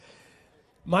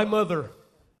My mother,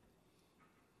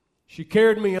 she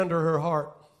carried me under her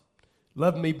heart,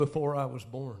 loved me before I was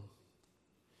born.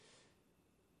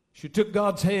 She took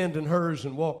God's hand in hers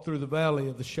and walked through the valley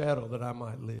of the shadow that I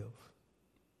might live.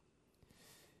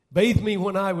 Bathed me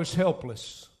when I was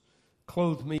helpless,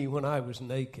 clothed me when I was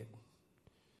naked.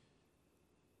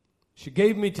 She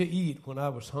gave me to eat when I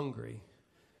was hungry,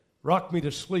 rocked me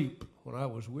to sleep when I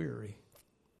was weary,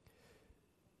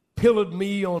 pillowed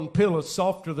me on pillows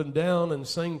softer than down, and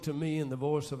sang to me in the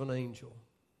voice of an angel.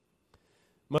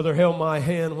 Mother held my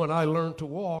hand when I learned to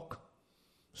walk,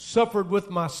 suffered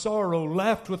with my sorrow,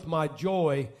 laughed with my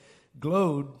joy,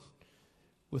 glowed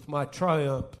with my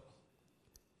triumph.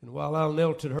 And while I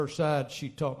knelt at her side, she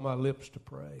taught my lips to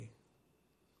pray.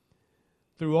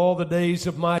 Through all the days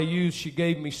of my youth, she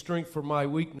gave me strength for my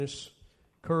weakness,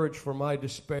 courage for my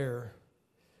despair,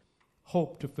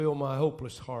 hope to fill my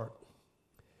hopeless heart.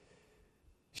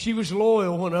 She was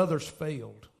loyal when others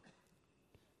failed.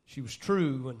 She was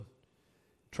true when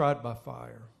tried by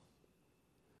fire.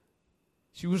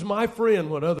 She was my friend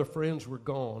when other friends were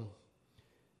gone.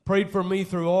 Prayed for me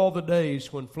through all the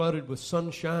days when flooded with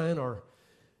sunshine or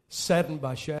saddened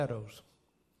by shadows.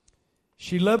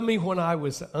 She loved me when I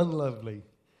was unlovely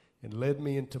and led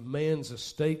me into man's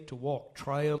estate to walk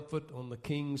triumphant on the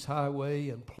king's highway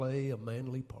and play a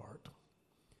manly part.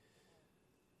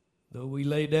 Though we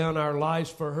lay down our lives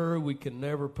for her, we can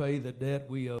never pay the debt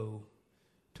we owe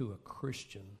to a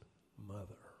Christian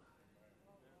mother.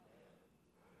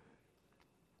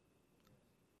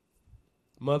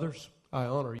 Mothers, I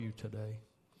honor you today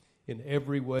in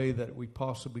every way that we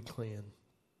possibly can.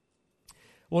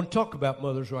 I want to talk about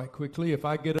mothers right quickly. If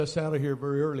I get us out of here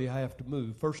very early, I have to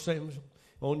move. 1 Samuel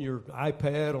on your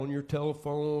iPad, on your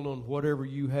telephone, on whatever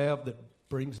you have that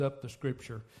brings up the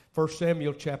scripture. 1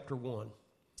 Samuel chapter 1.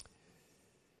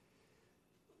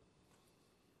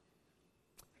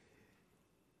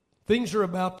 Things are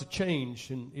about to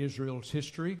change in Israel's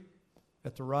history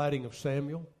at the writing of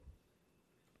Samuel.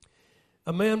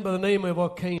 A man by the name of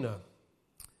Elkanah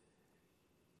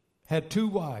had 2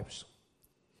 wives.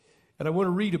 And I want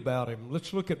to read about him.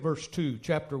 Let's look at verse 2,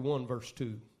 chapter 1, verse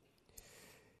 2.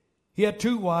 He had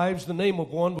 2 wives. The name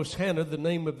of one was Hannah. The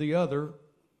name of the other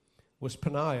was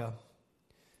Peninnah.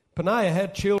 Peninnah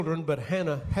had children, but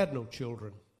Hannah had no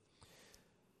children.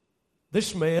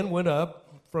 This man went up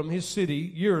from his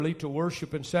city yearly to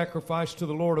worship and sacrifice to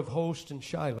the Lord of hosts in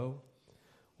Shiloh.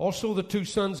 Also the 2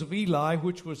 sons of Eli,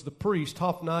 which was the priest,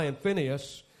 Hophni and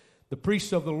Phinehas, the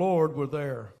priests of the Lord, were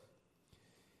there.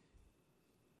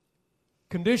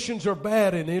 Conditions are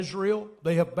bad in Israel.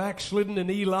 They have backslidden, and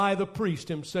Eli the priest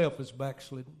himself is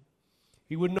backslidden.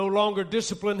 He would no longer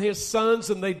discipline his sons,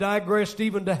 and they digressed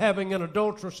even to having an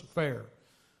adulterous affair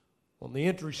on the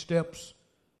entry steps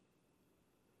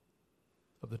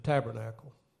of the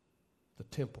tabernacle, the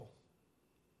temple.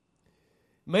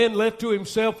 Man left to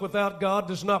himself without God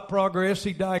does not progress,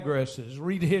 he digresses.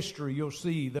 Read history, you'll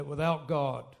see that without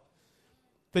God,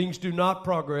 things do not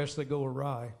progress, they go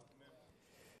awry.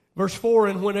 Verse 4,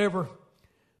 and whenever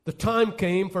the time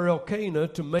came for Elkanah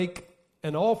to make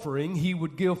an offering, he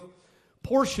would give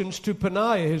portions to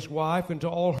Peninnah his wife and to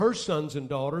all her sons and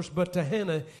daughters, but to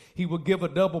Hannah he would give a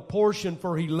double portion,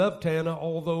 for he loved Hannah,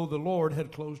 although the Lord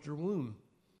had closed her womb.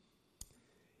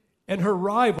 And her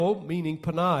rival, meaning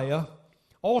Peninnah,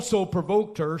 also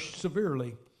provoked her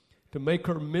severely to make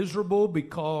her miserable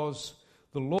because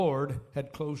the Lord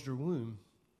had closed her womb.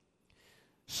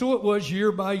 So it was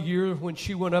year by year when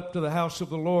she went up to the house of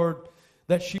the Lord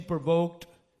that she provoked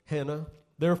Hannah.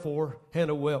 Therefore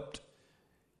Hannah wept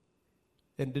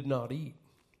and did not eat.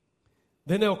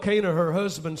 Then Elkanah, her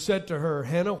husband, said to her,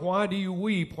 Hannah, why do you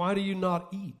weep? Why do you not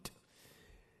eat?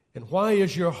 And why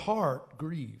is your heart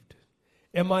grieved?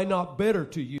 Am I not better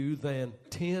to you than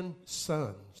 10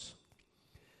 sons?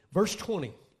 Verse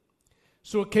 20.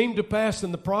 So it came to pass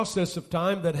in the process of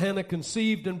time that Hannah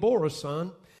conceived and bore a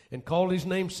son, and called his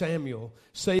name Samuel,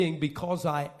 saying, because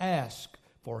I ask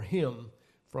for him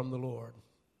from the Lord.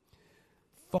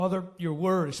 Father, your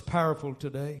word is powerful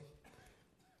today.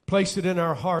 Place it in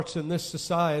our hearts in this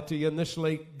society in this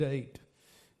late date.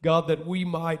 God, that we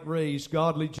might raise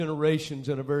godly generations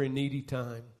in a very needy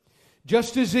time.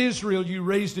 Just as Israel, you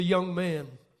raised a young man.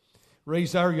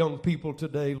 Raise our young people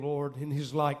today, Lord, in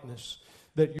his likeness,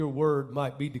 that your word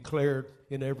might be declared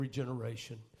in every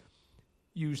generation.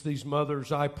 Use these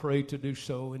mothers, I pray, to do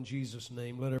so in Jesus'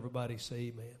 name. Let everybody say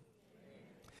amen.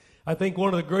 I think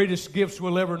one of the greatest gifts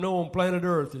we'll ever know on planet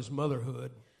Earth is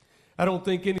motherhood. I don't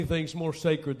think anything's more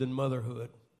sacred than motherhood.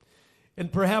 And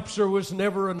perhaps there was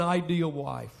never an ideal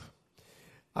wife.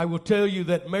 I will tell you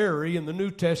that Mary in the New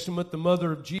Testament, the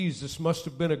mother of Jesus, must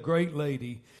have been a great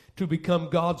lady to become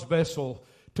God's vessel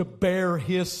to bear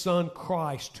his son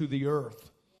Christ to the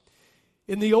earth.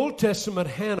 In the Old Testament,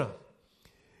 Hannah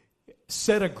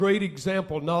set a great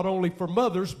example not only for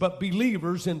mothers but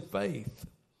believers in faith.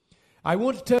 I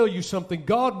want to tell you something.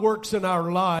 God works in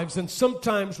our lives, and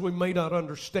sometimes we may not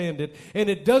understand it, and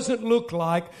it doesn't look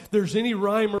like there's any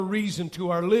rhyme or reason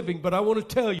to our living. But I want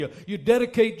to tell you, you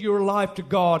dedicate your life to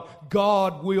God,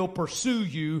 God will pursue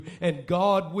you, and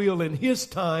God will, in his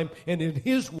time and in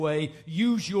his way,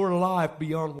 use your life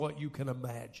beyond what you can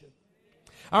imagine.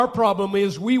 Our problem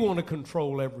is we want to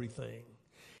control everything.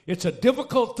 It's a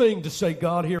difficult thing to say,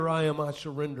 God, here I am, I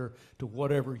surrender to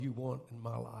whatever you want in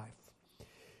my life.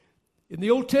 In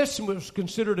the Old Testament, it was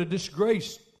considered a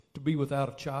disgrace to be without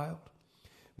a child.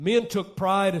 Men took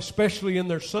pride, especially in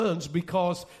their sons,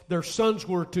 because their sons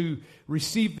were to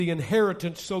receive the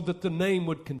inheritance so that the name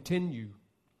would continue.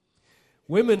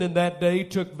 Women in that day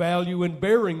took value in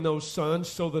bearing those sons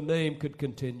so the name could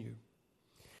continue.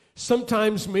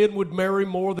 Sometimes men would marry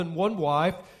more than one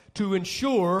wife to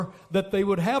ensure that they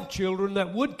would have children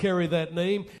that would carry that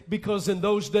name, because in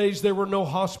those days there were no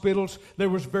hospitals, there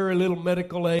was very little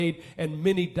medical aid, and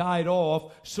many died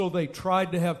off, so they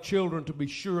tried to have children to be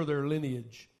sure their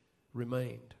lineage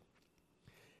remained.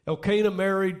 Elkanah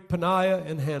married Peninnah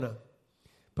and Hannah.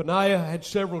 Peninnah had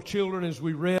several children, as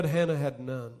we read. Hannah had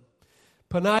none.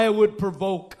 Peninnah would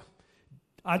provoke.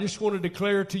 I just want to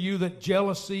declare to you that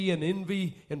jealousy and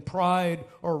envy and pride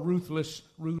are ruthless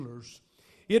rulers.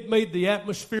 It made the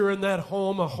atmosphere in that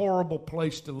home a horrible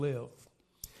place to live.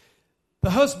 The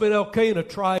husband Elkanah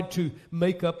tried to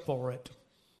make up for it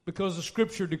because the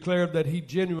scripture declared that he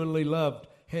genuinely loved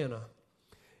Hannah.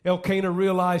 Elkanah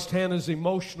realized Hannah's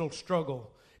emotional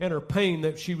struggle and her pain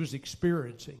that she was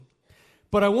experiencing.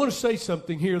 But I want to say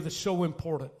something here that's so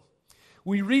important.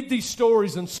 We read these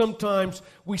stories and sometimes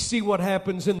we see what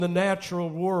happens in the natural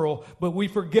world, but we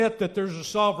forget that there's a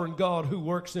sovereign God who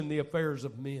works in the affairs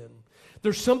of men.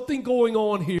 There's something going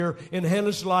on here in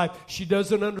Hannah's life. She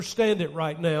doesn't understand it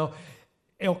right now.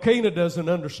 Elkanah doesn't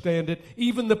understand it.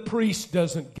 Even the priest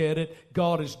doesn't get it.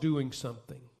 God is doing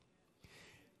something.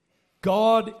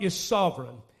 God is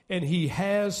sovereign, and he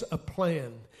has a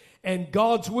plan. And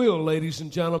God's will, ladies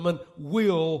and gentlemen,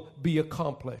 will be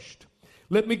accomplished.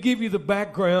 Let me give you the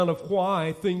background of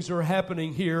why things are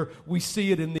happening here. We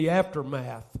see it in the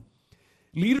aftermath.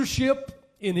 Leadership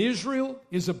in Israel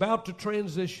is about to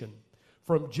transition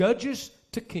from judges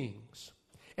to kings.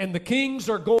 And the kings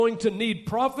are going to need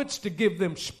prophets to give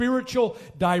them spiritual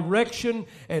direction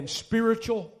and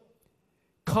spiritual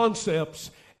concepts,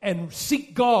 and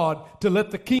seek God to let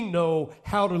the king know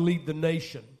how to lead the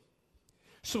nation.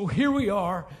 So here we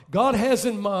are. God has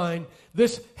in mind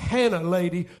this Hannah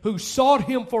lady who sought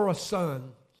him for a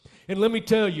son. And let me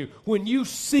tell you, when you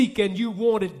seek and you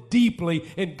want it deeply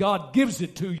and God gives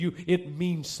it to you, it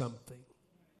means something.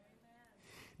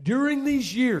 During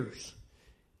these years,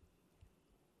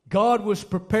 God was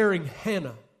preparing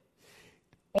Hannah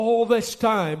all this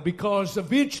time, because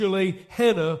eventually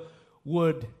Hannah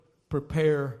would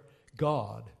prepare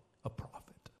God a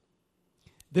prophet.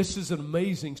 This is an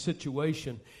amazing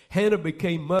situation. Hannah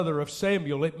became mother of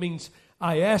Samuel. It means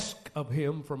I ask of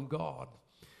him from God.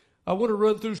 I want to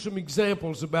run through some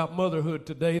examples about motherhood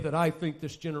today that I think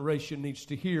this generation needs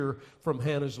to hear from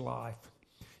Hannah's life.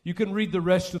 You can read the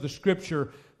rest of the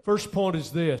scripture. First point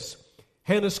is this: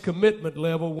 Hannah's commitment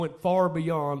level went far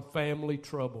beyond family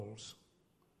troubles.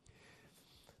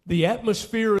 The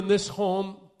atmosphere in this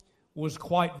home was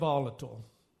quite volatile.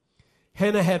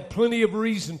 Hannah had plenty of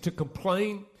reason to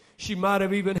complain. She might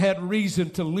have even had reason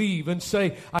to leave and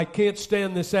say, I can't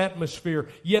stand this atmosphere.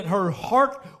 Yet her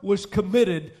heart was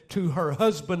committed to her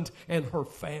husband and her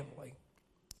family.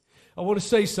 I want to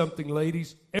say something,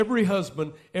 ladies. Every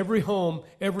husband, every home,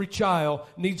 every child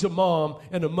needs a mom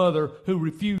and a mother who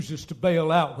refuses to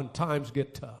bail out when times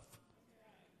get tough.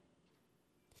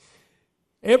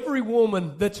 Every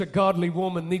woman that's a godly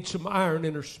woman needs some iron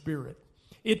in her spirit.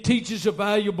 It teaches a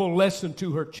valuable lesson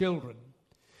to her children.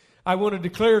 I want to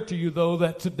declare to you, though,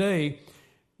 that today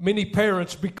many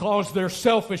parents, because they're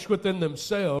selfish within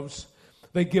themselves,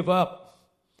 they give up.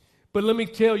 But let me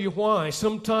tell you why.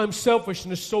 Sometimes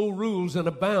selfishness so rules and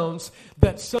abounds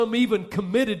that some, even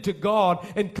committed to God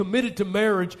and committed to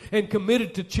marriage and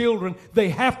committed to children, they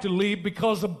have to leave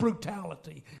because of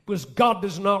brutality. Because God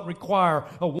does not require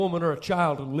a woman or a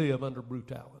child to live under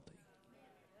brutality.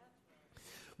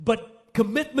 But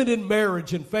commitment in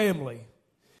marriage and family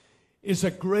is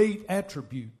a great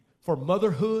attribute for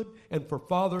motherhood and for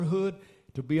fatherhood,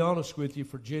 to be honest with you,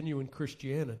 for genuine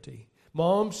Christianity.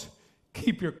 Moms,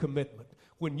 Keep your commitment.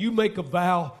 When you make a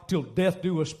vow till death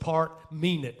do us part,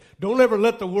 mean it. Don't ever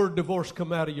let the word divorce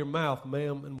come out of your mouth,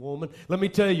 ma'am and woman. Let me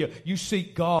tell you, you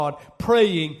seek God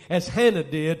praying as Hannah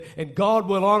did, and God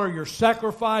will honor your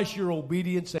sacrifice, your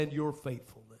obedience, and your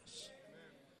faithfulness.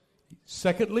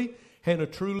 Secondly, Hannah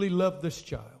truly loved this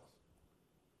child.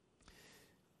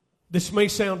 This may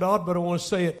sound odd, but I want to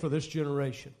say it for this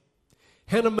generation.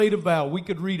 Hannah made a vow. We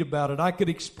could read about it. I could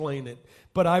explain it,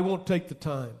 but I won't take the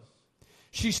time.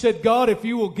 She said, God, if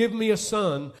you will give me a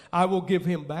son, I will give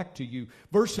him back to you.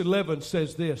 Verse 11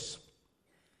 says this.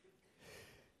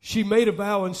 She made a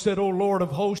vow and said, O Lord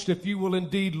of hosts, if you will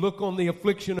indeed look on the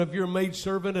affliction of your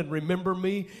maidservant and remember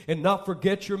me and not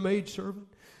forget your maidservant,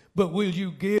 but will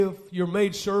you give your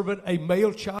maidservant a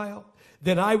male child?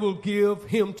 Then I will give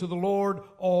him to the Lord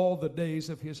all the days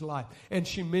of his life. And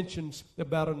she mentions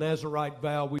about a Nazirite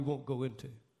vow we won't go into.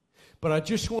 But I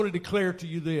just want to declare to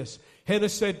you this. Hannah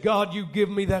said, God, you give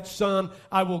me that son,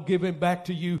 I will give him back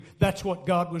to you. That's what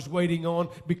God was waiting on,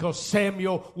 because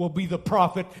Samuel will be the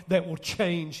prophet that will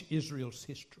change Israel's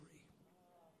history.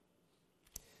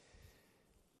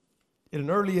 At an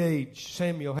early age,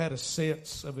 Samuel had a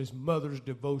sense of his mother's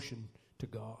devotion to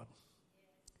God.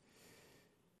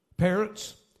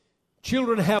 Parents,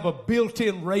 children have a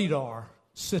built-in radar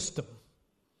system.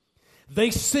 They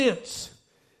sense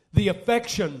the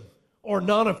affection or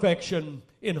non-affection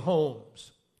in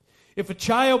homes. If a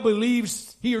child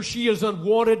believes he or she is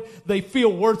unwanted, they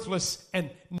feel worthless and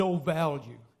no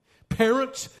value.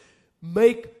 Parents,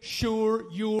 make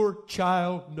sure your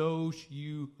child knows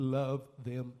you love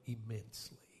them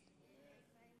immensely.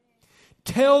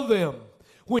 Tell them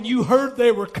when you heard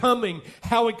they were coming,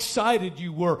 how excited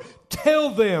you were.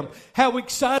 Tell them how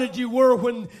excited you were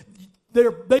when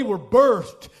they were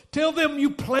birthed. Tell them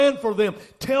you planned for them.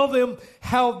 Tell them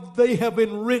how they have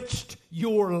enriched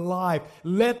your life.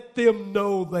 Let them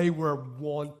know they were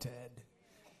wanted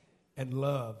and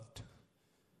loved.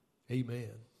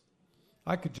 Amen.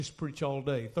 I could just preach all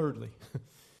day. Thirdly,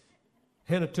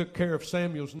 Hannah took care of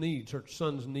Samuel's needs, her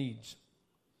son's needs,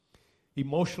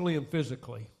 emotionally and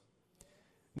physically.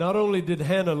 Not only did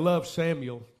Hannah love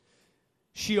Samuel,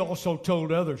 she also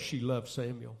told others she loved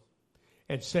Samuel.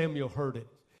 And Samuel heard it.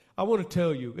 I want to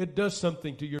tell you, it does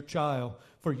something to your child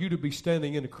for you to be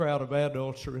standing in a crowd of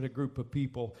adults or in a group of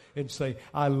people and say,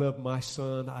 I love my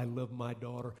son, I love my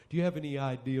daughter. Do you have any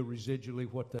idea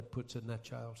residually what that puts in that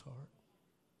child's heart?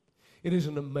 It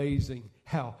isn't amazing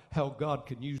how God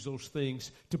can use those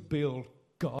things to build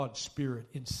God's Spirit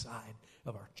inside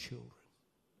of our children.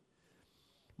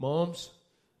 Moms,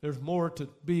 there's more to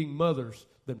being mothers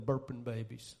than burping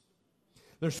babies.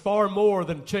 There's far more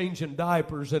than changing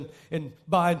diapers and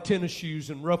buying tennis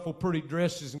shoes and ruffle pretty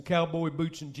dresses and cowboy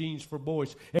boots and jeans for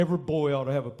boys. Every boy ought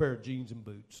to have a pair of jeans and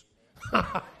boots.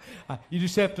 You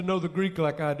just have to know the Greek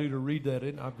like I do to read that.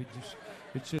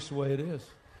 It's just the way it is.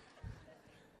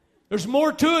 There's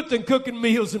more to it than cooking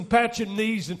meals and patching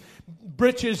knees and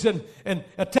breeches and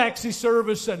a taxi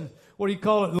service and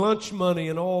lunch money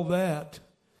and all that.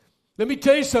 Let me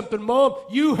tell you something, Mom.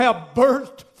 You have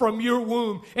birthed from your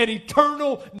womb an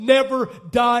eternal, never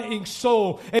dying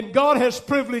soul. And God has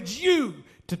privileged you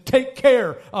to take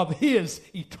care of His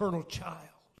eternal child.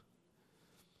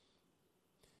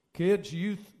 Kids,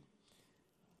 youth,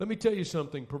 let me tell you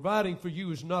something. Providing for you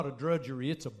is not a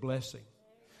drudgery, it's a blessing.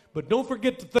 But don't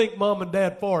forget to thank Mom and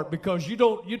Dad for it, because you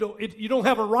don't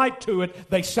have a right to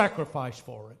it. They sacrifice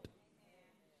for it.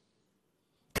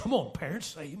 Come on, parents,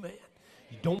 say amen.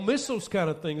 You don't miss those kind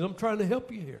of things. I'm trying to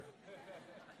help you here.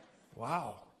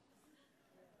 Wow.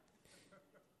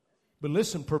 But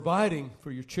listen, providing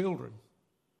for your children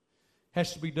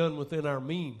has to be done within our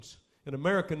means. And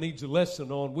America needs a lesson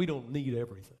on we don't need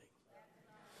everything.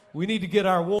 We need to get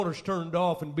our wanters turned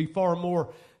off and be far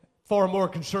more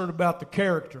concerned about the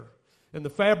character and the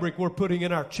fabric we're putting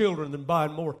in our children than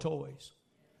buying more toys.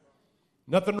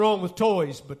 Nothing wrong with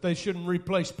toys, but they shouldn't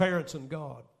replace parents and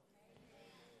God.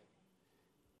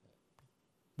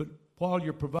 But while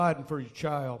you're providing for your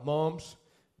child, moms,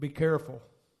 be careful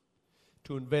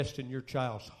to invest in your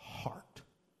child's heart.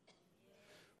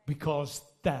 Because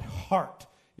that heart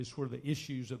is where the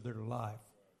issues of their life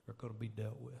are going to be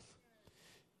dealt with.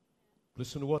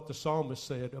 Listen to what the psalmist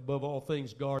said. Above all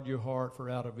things, guard your heart, for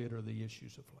out of it are the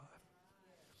issues of life.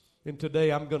 And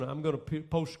today I'm going to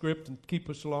postscript and keep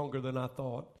us longer than I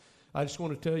thought. I just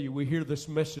want to tell you, we hear this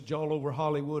message all over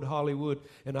Hollywood,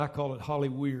 and I call it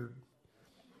Hollyweird.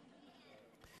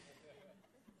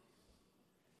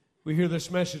 We hear this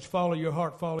message, follow your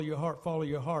heart, follow your heart, follow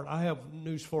your heart. I have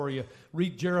news for you.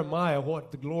 Read Jeremiah,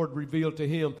 what the Lord revealed to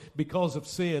him because of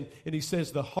sin. And he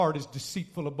says the heart is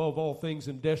deceitful above all things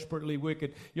and desperately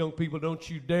wicked. Young people, don't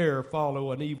you dare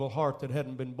follow an evil heart that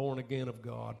hadn't been born again of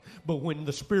God. But when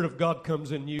the Spirit of God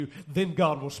comes in you, then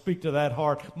God will speak to that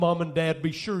heart. Mom and Dad,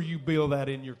 be sure you build that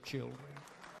in your children.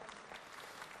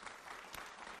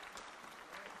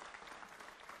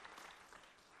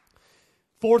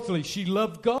 Fourthly, she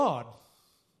loved God.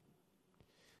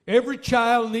 Every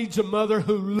child needs a mother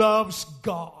who loves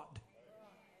God.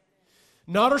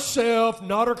 Not herself,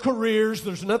 not her careers.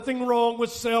 There's nothing wrong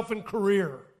with self and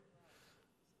career.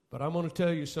 But I'm going to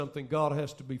tell you something. God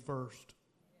has to be first.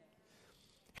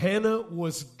 Hannah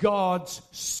was God's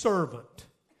servant.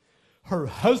 Her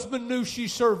husband knew she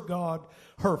served God.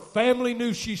 Her family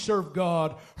knew she served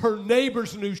God. Her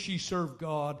neighbors knew she served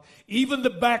God. Even the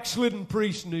backslidden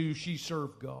priest knew she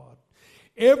served God.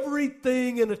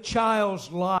 Everything in a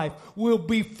child's life will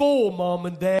be full, Mom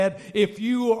and Dad, if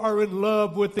you are in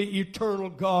love with the eternal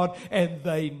God and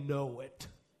they know it.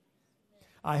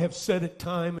 I have said it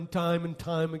time and time and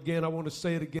time again. I want to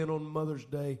say it again on Mother's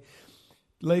Day.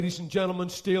 Ladies and gentlemen,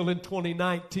 still in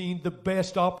 2019, the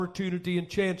best opportunity and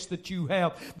chance that you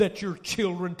have that your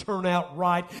children turn out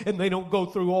right and they don't go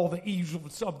through all the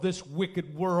evils of this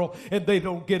wicked world and they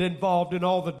don't get involved in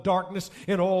all the darkness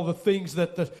and all the things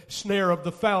that the snare of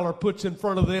the fowler puts in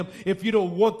front of them. If you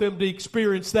don't want them to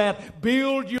experience that,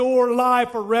 build your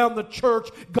life around the church,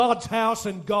 God's house,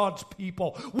 and God's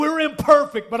people. We're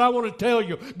imperfect, but I want to tell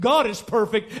you, God is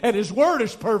perfect and His Word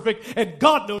is perfect and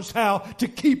God knows how to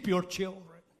keep your children.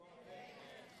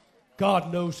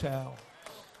 God knows how.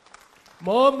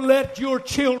 Mom, let your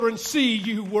children see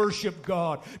you worship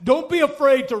God. Don't be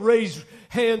afraid to raise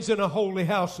hands in a holy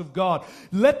house of God.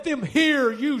 Let them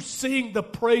hear you sing the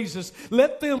praises.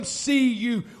 Let them see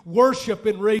you worship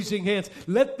in raising hands.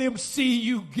 Let them see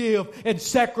you give and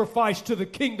sacrifice to the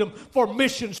kingdom for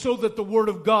mission so that the Word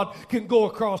of God can go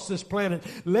across this planet.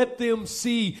 Let them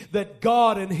see that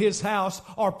God and His house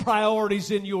are priorities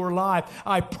in your life.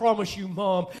 I promise you,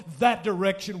 Mom, that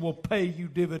direction will pay you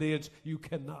dividends you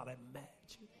cannot imagine.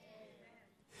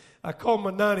 I called my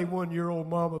 91-year-old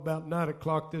mom about 9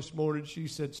 o'clock this morning. She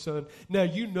said, son, now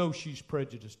you know she's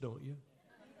prejudiced, don't you?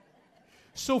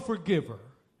 So forgive her.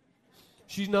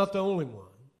 She's not the only one.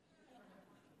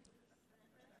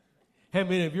 How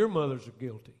many of your mothers are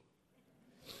guilty?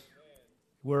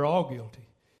 We're all guilty.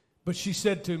 But she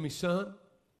said to me, son,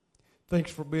 thanks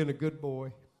for being a good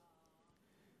boy.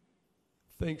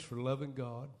 Thanks for loving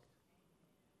God.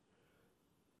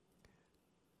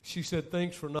 She said,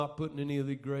 thanks for not putting any of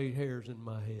the gray hairs in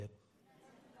my head.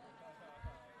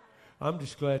 I'm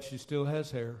just glad she still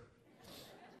has hair.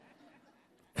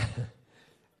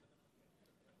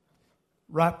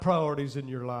 Right priorities in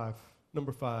your life.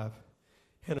 Number 5,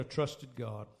 Hannah trusted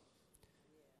God.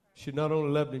 She not only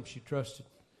loved Him, she trusted.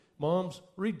 Moms,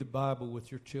 read the Bible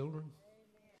with your children.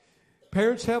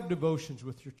 Parents, have devotions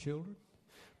with your children.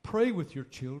 Pray with your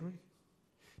children.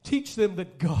 Teach them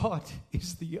that God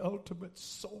is the ultimate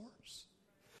source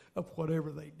of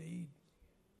whatever they need.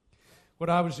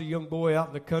 When I was a young boy out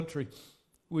in the country,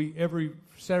 every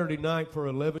Saturday night for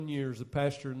 11 years, the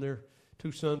pastor and their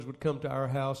 2 sons would come to our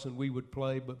house and we would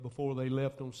play. But before they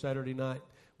left on Saturday night,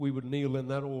 we would kneel in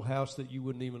that old house that you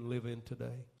wouldn't even live in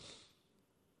today.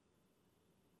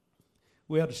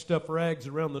 We had to stuff rags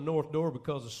around the north door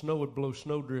because the snow would blow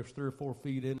snowdrifts 3 or 4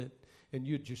 feet in it, and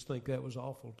you'd just think that was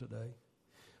awful today.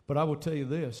 But I will tell you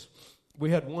this. We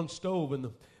had one stove in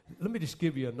the... Let me just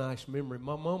give you a nice memory.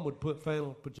 My mom would put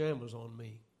flannel pajamas on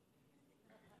me.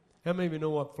 How many of you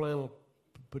know what flannel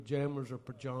pajamas or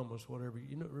pajamas, whatever?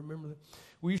 You know, remember that?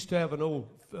 We used to have an old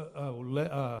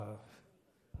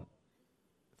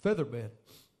feather bed.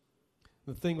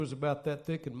 The thing was about that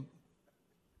thick, and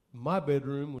my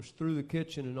bedroom was through the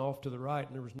kitchen and off to the right,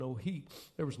 and there was no heat.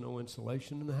 There was no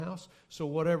insulation in the house. So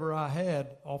whatever I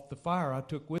had off the fire, I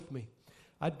took with me.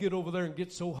 I'd get over there and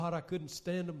get so hot I couldn't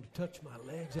stand them to touch my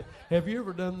legs. Have you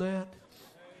ever done that?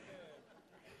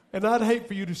 And I'd hate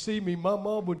for you to see me. My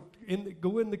mom would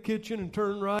go in the kitchen and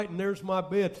turn right, and there's my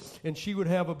bed. And she would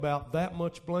have about that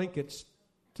much blankets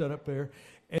set up there.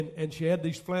 And she had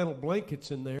these flannel blankets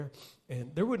in there.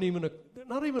 And there wasn't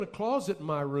not even a closet in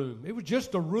my room. It was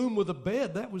just a room with a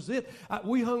bed. That was it.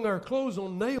 We hung our clothes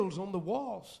on nails on the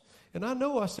walls. And I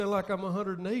know I sound like I'm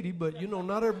 180, but,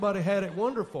 not everybody had it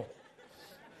wonderful.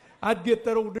 I'd get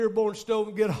that old Dearborn stove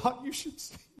and get hot. You should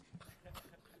see.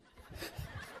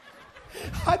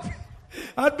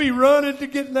 I'd be running to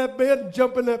get in that bed and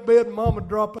jump in that bed, and Mom would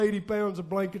drop 80 pounds of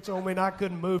blankets on me, and I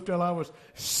couldn't move till I was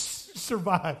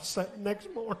survived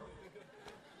next morning.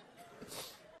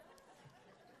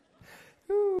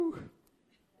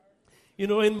 You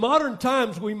know, in modern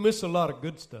times, we miss a lot of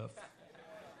good stuff.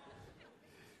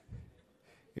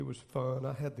 It was fun.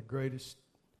 I had the greatest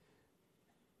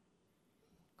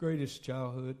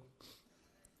childhood.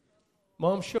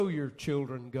 Mom, show your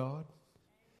children God.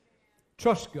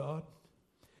 Trust God.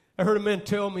 I heard a man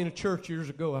tell me in a church years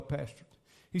ago, I pastored.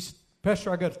 He said,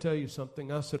 Pastor, I got to tell you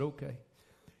something. I said, okay.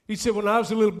 He said, when I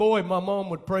was a little boy, my mom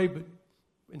would pray,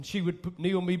 and she would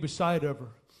kneel me beside of her.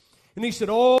 And he said,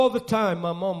 all the time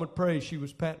my mom would pray, she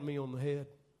was patting me on the head,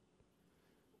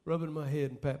 rubbing my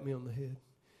head and patting me on the head.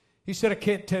 He said, I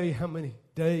can't tell you how many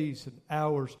days and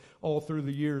hours all through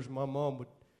the years my mom would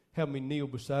have me kneel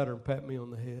beside her and pat me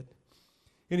on the head.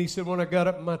 And he said, when I got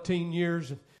up in my teen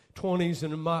years and 20s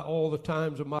and in all the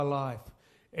times of my life,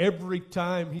 every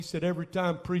time,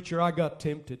 preacher, I got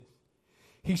tempted.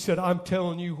 He said, I'm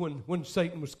telling you, when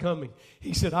Satan was coming,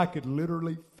 he said, I could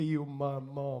literally feel my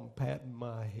mom patting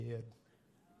my head.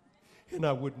 And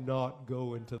I would not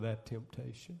go into that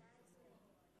temptation.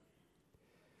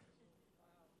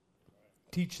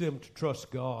 Teach them to trust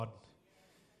God.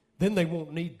 Then they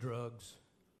won't need drugs.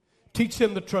 Teach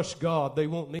them to trust God. They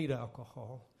won't need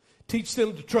alcohol. Teach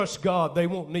them to trust God. They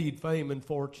won't need fame and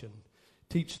fortune.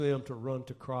 Teach them to run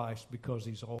to Christ because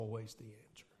He's always the answer.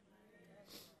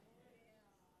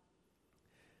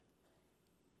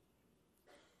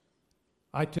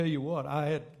 I tell you what,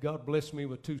 God blessed me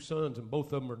with 2 sons, and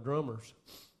both of them are drummers.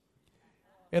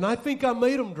 And I think I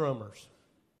made them drummers.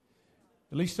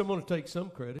 At least I'm going to take some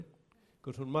credit.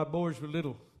 Because when my boys were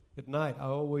little at night, I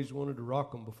always wanted to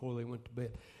rock them before they went to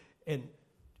bed. And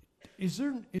is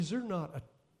there not a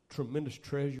tremendous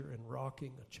treasure in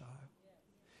rocking a child?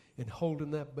 And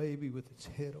holding that baby with its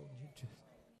head on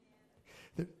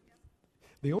you?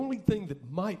 The only thing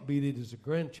that might beat it is a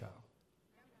grandchild.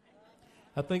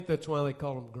 I think that's why they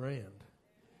call them grand.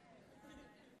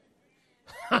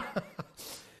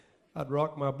 I'd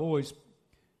rock my boys.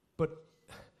 But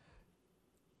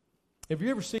have you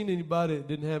ever seen anybody that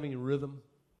didn't have any rhythm?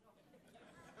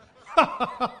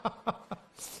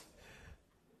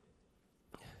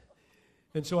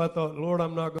 And so I thought, Lord,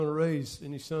 I'm not going to raise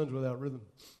any sons without rhythm.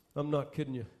 I'm not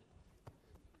kidding you.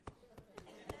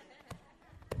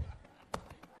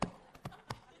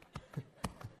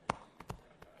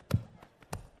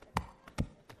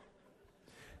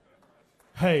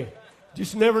 Hey,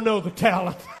 just never know the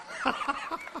talent.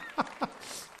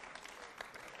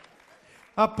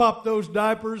 I popped those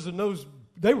diapers, and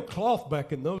they were cloth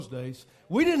back in those days.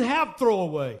 We didn't have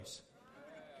throwaways.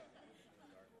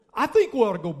 I think we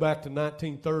ought to go back to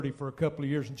 1930 for a couple of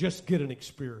years and just get an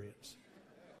experience.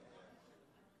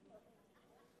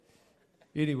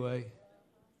 Anyway,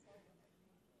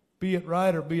 be it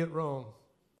right or be it wrong,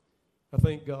 I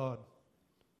thank God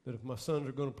that if my sons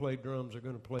are going to play drums, they're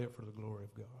going to play it for the glory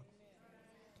of God.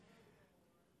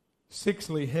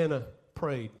 Sixthly, Hannah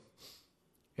prayed,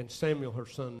 and Samuel, her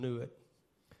son, knew it.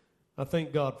 I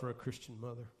thank God for a Christian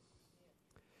mother.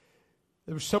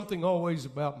 There was something always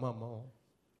about my mom.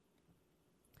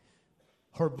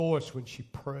 Her voice when she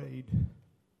prayed.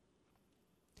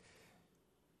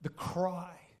 The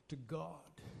cry to God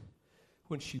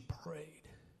when she prayed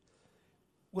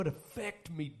would affect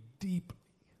me deeply.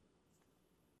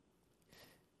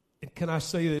 And can I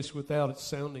say this without it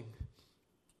sounding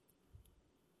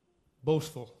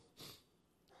boastful?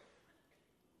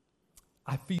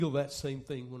 I feel that same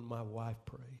thing when my wife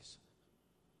prays.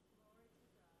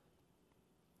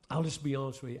 I'll just be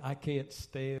honest with you. I can't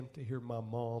stand to hear my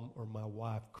mom or my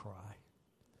wife cry.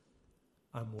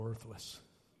 I'm worthless.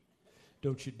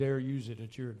 Don't you dare use it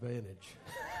at your advantage.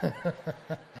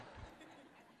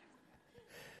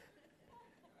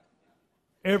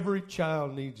 Every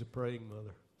child needs a praying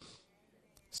mother.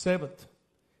 Seventh,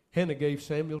 Hannah gave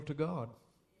Samuel to God.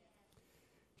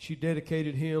 She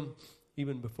dedicated him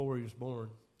even before he was born.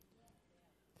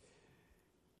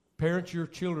 Parents, your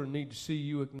children need to see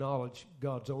you acknowledge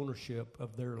God's ownership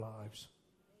of their lives.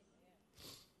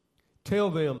 Tell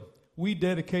them, we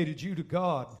dedicated you to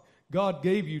God. God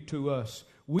gave you to us.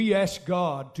 We ask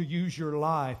God to use your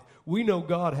life. We know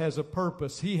God has a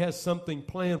purpose. He has something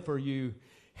planned for you.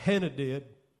 Hannah did,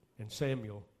 and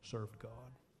Samuel served God.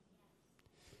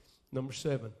 Number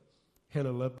 7,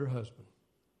 Hannah loved her husband,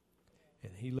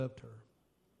 and he loved her.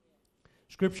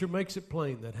 Scripture makes it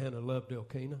plain that Hannah loved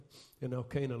Elkanah, and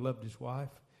Elkanah loved his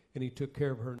wife, and he took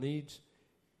care of her needs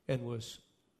and was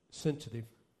sensitive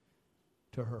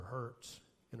to her hurts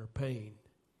and her pain.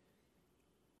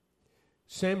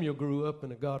 Samuel grew up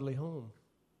in a godly home.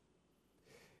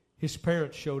 His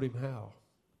parents showed him how.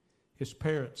 His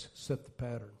parents set the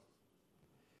pattern.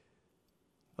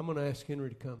 I'm going to ask Henry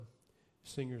to come.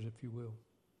 Singers, if you will.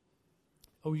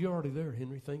 Oh, you're already there,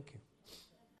 Henry. Thank you.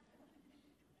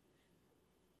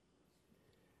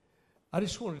 I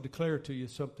just want to declare to you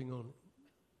something on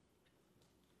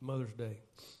Mother's Day.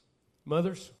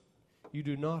 Mothers, you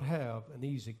do not have an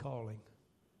easy calling.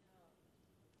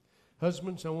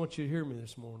 Husbands, I want you to hear me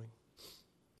this morning.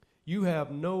 You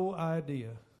have no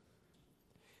idea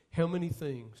how many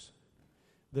things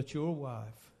that your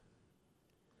wife,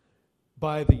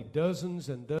 by the dozens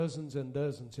and dozens and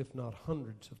dozens, if not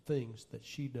hundreds of things that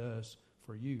she does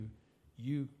for you,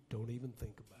 you don't even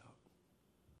think about.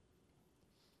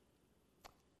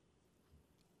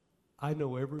 I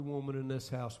know every woman in this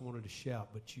house wanted to shout,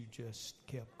 but you just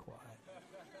kept quiet.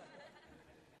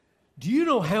 Do you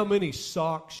know how many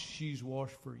socks she's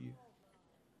washed for you?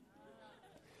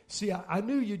 See, I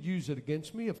knew you'd use it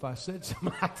against me if I said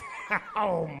something like that.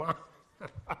 Oh, my.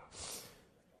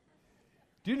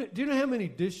 Do you know how many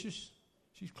dishes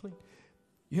she's cleaned?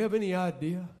 You have any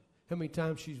idea how many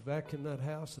times she's vacuumed that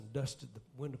house and dusted the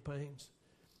window panes?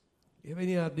 You have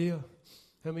any idea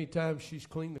how many times she's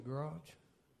cleaned the garage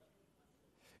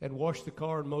and washed the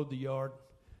car and mowed the yard?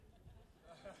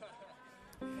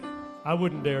 I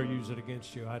wouldn't dare use it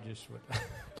against you. I just would.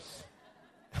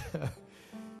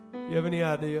 You have any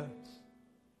idea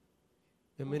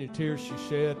how many tears she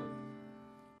shed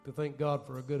to thank God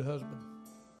for a good husband?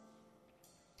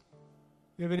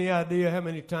 You have any idea how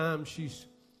many times she's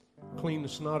cleaned the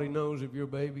snotty nose of your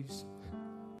babies?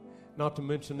 Not to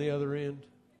mention the other end.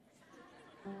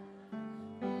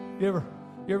 You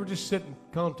ever just sit and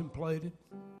contemplated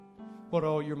what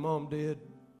all your mom did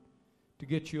to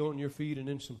get you on your feet and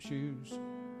in some shoes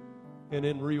and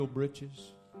in real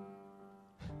britches?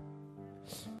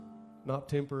 Not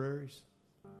temporaries.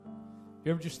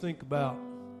 You ever just think about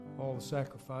all the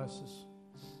sacrifices?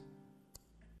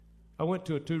 I went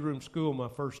to a 2-room school my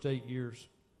first 8 years.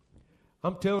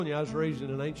 I'm telling you, I was raised in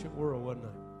an ancient world, wasn't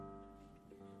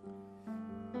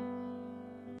I?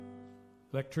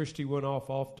 Electricity went off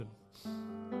often.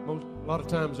 A lot of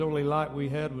times the only light we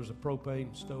had was a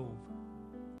propane stove.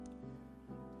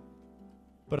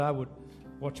 But I would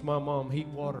watch my mom heat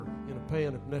water in a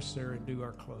pan if necessary and do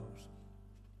our clothes.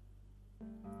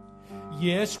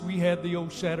 Yes, we had the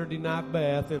old Saturday night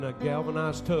bath in a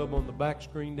galvanized tub on the back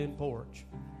screened-in porch.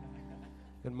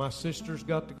 And my sisters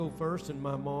got to go first, and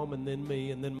my mom, and then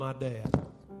me, and then my dad.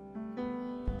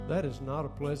 That is not a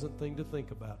pleasant thing to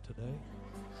think about today.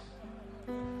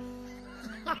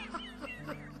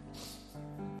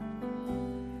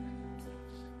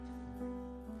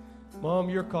 Mom,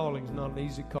 your calling's not an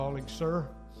easy calling, sir.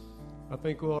 I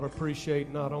think we ought to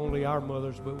appreciate not only our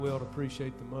mothers, but we ought to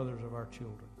appreciate the mothers of our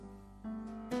children.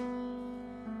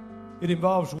 It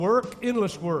involves work,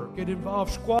 endless work. It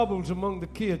involves squabbles among the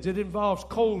kids. It involves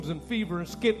colds and fever and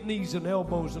skipped knees and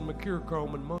elbows and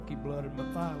mercurochrome and monkey blood and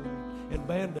methylene and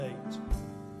Band-Aids.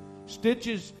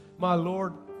 Stitches, my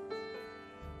Lord,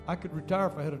 I could retire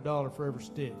if I had $1 for every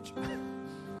stitch.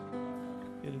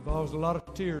 It involves a lot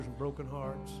of tears and broken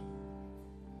hearts.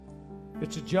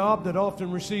 It's a job that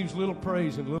often receives little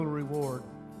praise and little reward.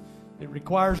 It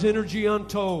requires energy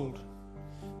untold.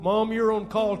 Mom, you're on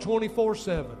call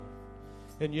 24/7.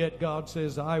 And yet God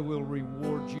says, I will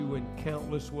reward you in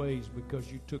countless ways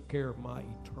because you took care of my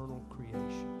eternal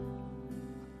creation.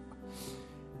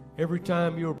 Every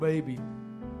time your baby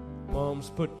moms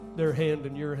put their hand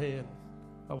in your hand,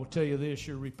 I will tell you this,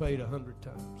 you're repaid 100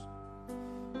 times.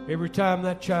 Every time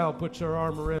that child puts their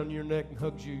arm around your neck and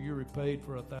hugs you, you're repaid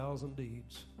for 1,000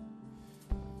 deeds.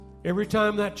 Every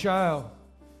time that child,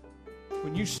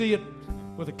 when you see it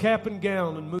with a cap and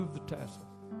gown and move the tassel,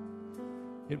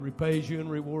 it repays you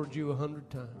and rewards you 100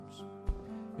 times.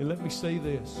 And let me say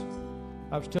this.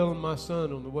 I was telling my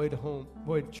son on the way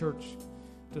to church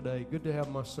today, good to have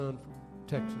my son from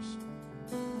Texas.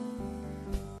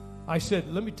 I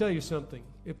said, let me tell you something.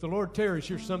 If the Lord tarries,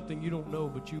 here's something you don't know,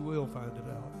 but you will find it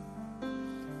out.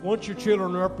 Once your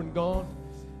children are up and gone,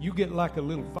 you get like a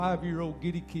little 5-year-old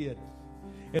giddy kid.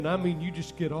 And I mean, you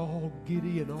just get all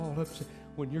giddy and all upset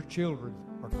when your children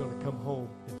are going to come home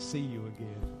and see you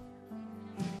again.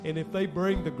 And if they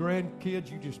bring the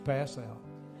grandkids, you just pass out.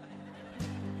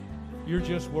 You're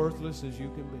just worthless as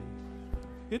you can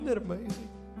be. Isn't that amazing?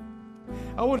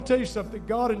 I want to tell you something.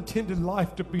 God intended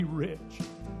life to be rich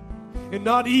and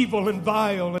not evil and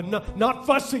vile and not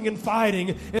fussing and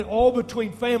fighting and all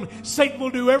between family. Satan will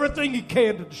do everything he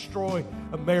can to destroy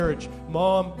a marriage.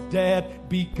 Mom, dad,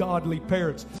 be godly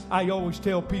parents. I always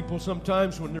tell people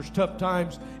sometimes when there's tough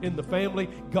times in the family,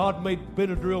 God made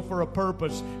Benadryl for a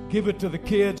purpose. Give it to the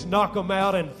kids, knock them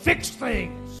out, and fix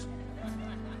things.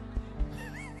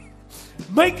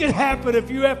 Make it happen.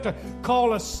 If you have to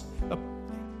call us a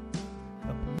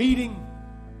meeting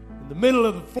in the middle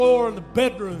of the floor in the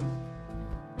bedroom,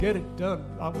 get it done.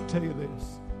 I will tell you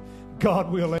this.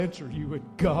 God will answer you, and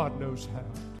God knows how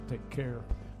to take care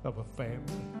of a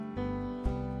family.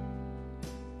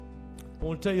 I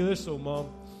want to tell you this, though,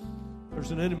 Mom. There's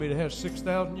an enemy that has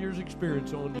 6,000 years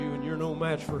experience on you, and you're no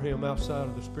match for him outside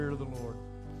of the Spirit of the Lord.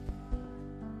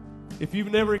 If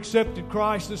you've never accepted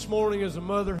Christ this morning as a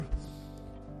mother,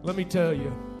 let me tell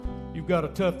you, you've got a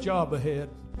tough job ahead,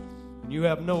 and you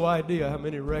have no idea how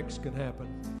many wrecks can happen.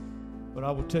 But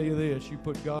I will tell you this, you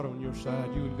put God on your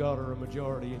side, you and God are a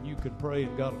majority, and you can pray,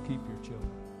 and God will keep your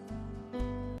children.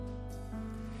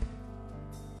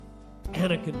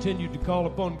 Hannah continued to call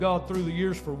upon God through the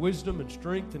years for wisdom and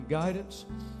strength and guidance,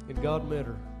 and God met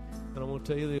her. And I want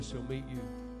to tell you this, He'll meet you.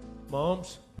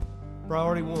 Moms,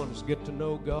 priority one is get to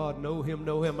know God, know Him,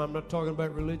 know Him. I'm not talking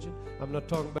about religion. I'm not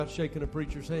talking about shaking a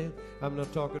preacher's hand. I'm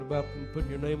not talking about putting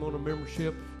your name on a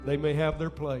membership. They may have their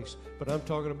place, but I'm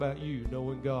talking about you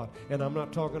knowing God. And I'm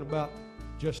not talking about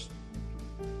just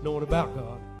knowing about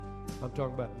God. I'm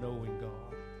talking about knowing God.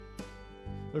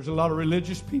 There's a lot of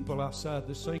religious people outside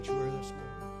this sanctuary this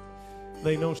morning.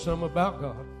 They know some about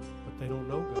God, but they don't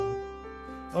know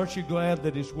God. Aren't you glad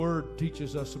that His Word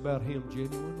teaches us about Him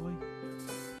genuinely?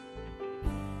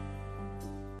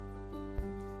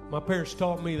 My parents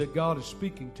taught me that God is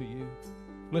speaking to you.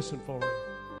 Listen for Him.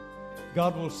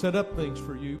 God will set up things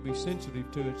for you. Be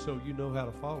sensitive to it so you know how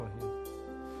to follow Him.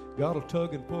 God will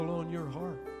tug and pull on your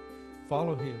heart.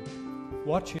 Follow Him.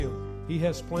 Watch Him. He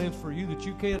has plans for you that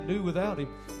you can't do without Him,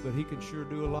 but He can sure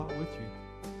do a lot with you.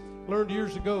 Learned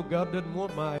years ago, God doesn't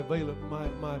want my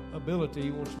ability.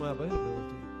 He wants my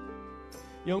availability.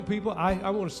 Young people, I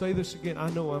want to say this again. I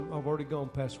know I've already gone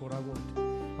past what I wanted to.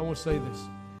 I want to say this.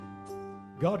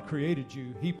 God created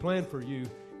you. He planned for you.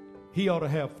 He ought to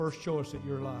have first choice in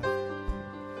your life.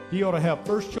 He ought to have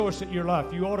first choice in your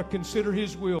life. You ought to consider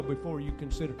His will before you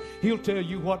consider. He'll tell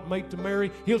you what mate to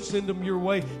marry. He'll send them your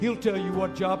way. He'll tell you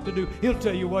what job to do. He'll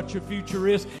tell you what your future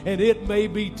is. And it may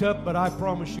be tough, but I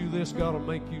promise you this, God will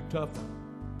make you tougher.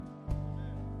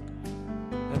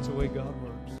 That's the way God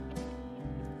works.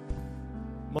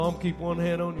 Mom, keep one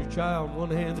hand on your child,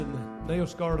 one hand in the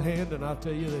nail-scarred hand, and I'll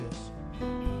tell you this,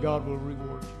 God will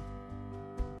reward you.